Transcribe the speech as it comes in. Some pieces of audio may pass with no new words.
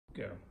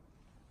Go.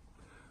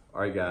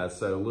 All right, guys,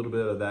 so a little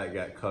bit of that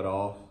got cut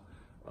off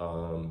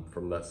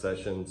from that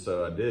session.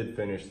 So I did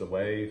finish the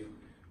wave,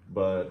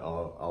 but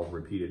I'll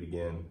repeat it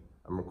again.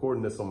 I'm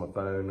recording this on my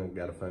phone. I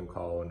got a phone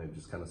call and it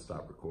just kind of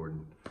stopped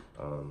recording.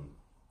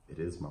 It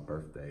is my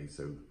birthday,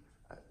 so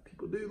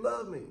people do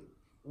love me.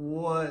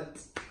 What?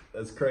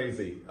 That's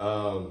crazy.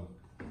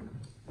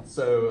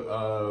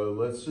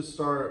 Let's just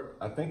start.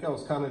 I think I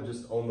was kind of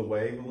just on the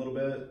wave a little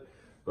bit,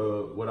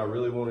 but what I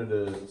really wanted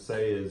to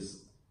say is,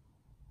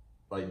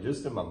 like,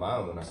 just in my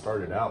mind when I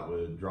started out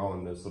with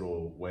drawing this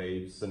little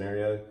wave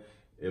scenario,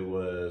 it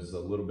was a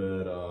little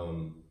bit,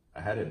 I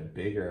had it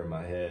bigger in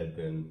my head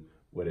than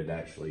what it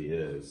actually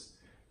is.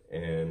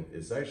 And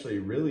it's actually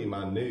really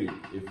minute.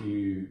 If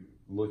you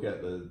look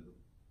at the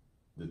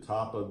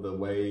top of the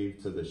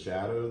wave to the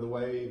shadow of the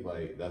wave,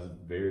 like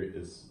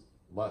it's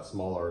a lot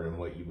smaller than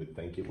what you would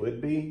think it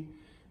would be.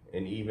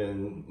 And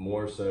even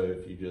more so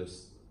if you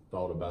just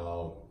thought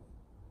about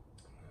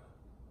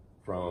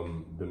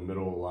from the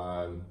middle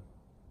line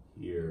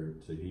here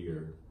to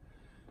here,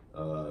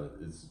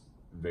 is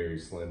very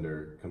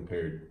slender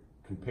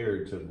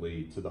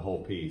comparatively to the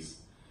whole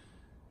piece.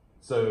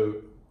 So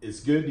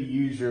it's good to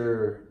use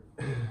your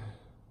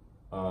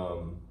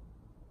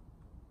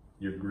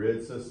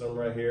grid system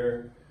right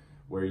here,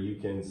 where you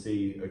can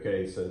see,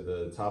 okay, so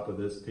the top of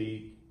this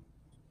peak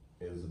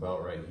is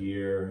about right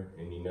here,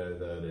 and you know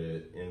that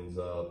it ends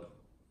up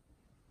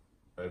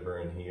over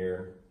in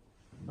here,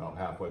 about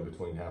halfway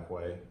between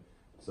halfway.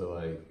 So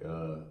like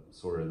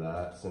sort of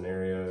that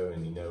scenario,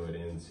 and you know it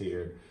ends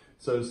here.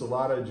 So it's a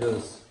lot of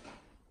just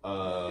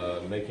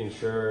making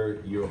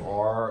sure you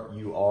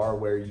are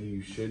where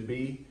you should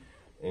be,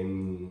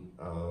 and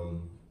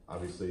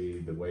obviously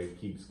the wave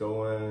keeps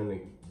going,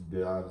 it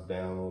dives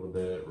down a little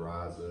bit,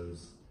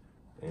 rises,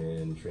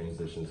 and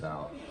transitions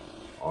out.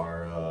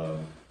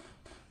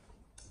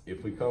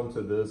 If we come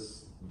to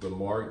the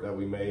mark that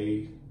we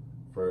made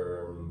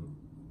for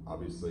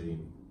obviously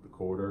the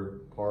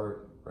quarter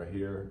part right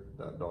here,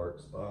 that dark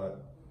spot,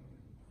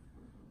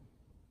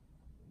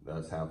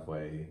 that's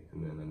halfway,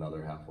 and then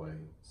another halfway.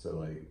 So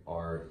like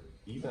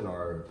even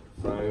our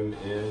foam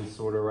ends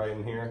sort of right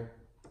in here,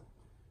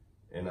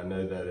 and I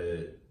know that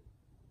it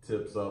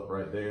tips up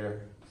right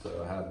there,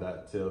 so I have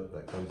that tip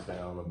that comes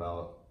down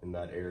about in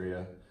that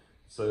area.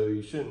 So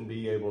you shouldn't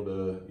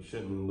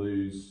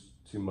lose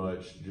too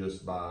much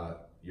just by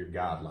your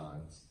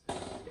guidelines,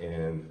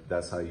 and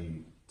that's how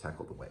you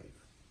tackle the wave.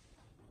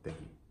 Thank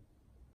you.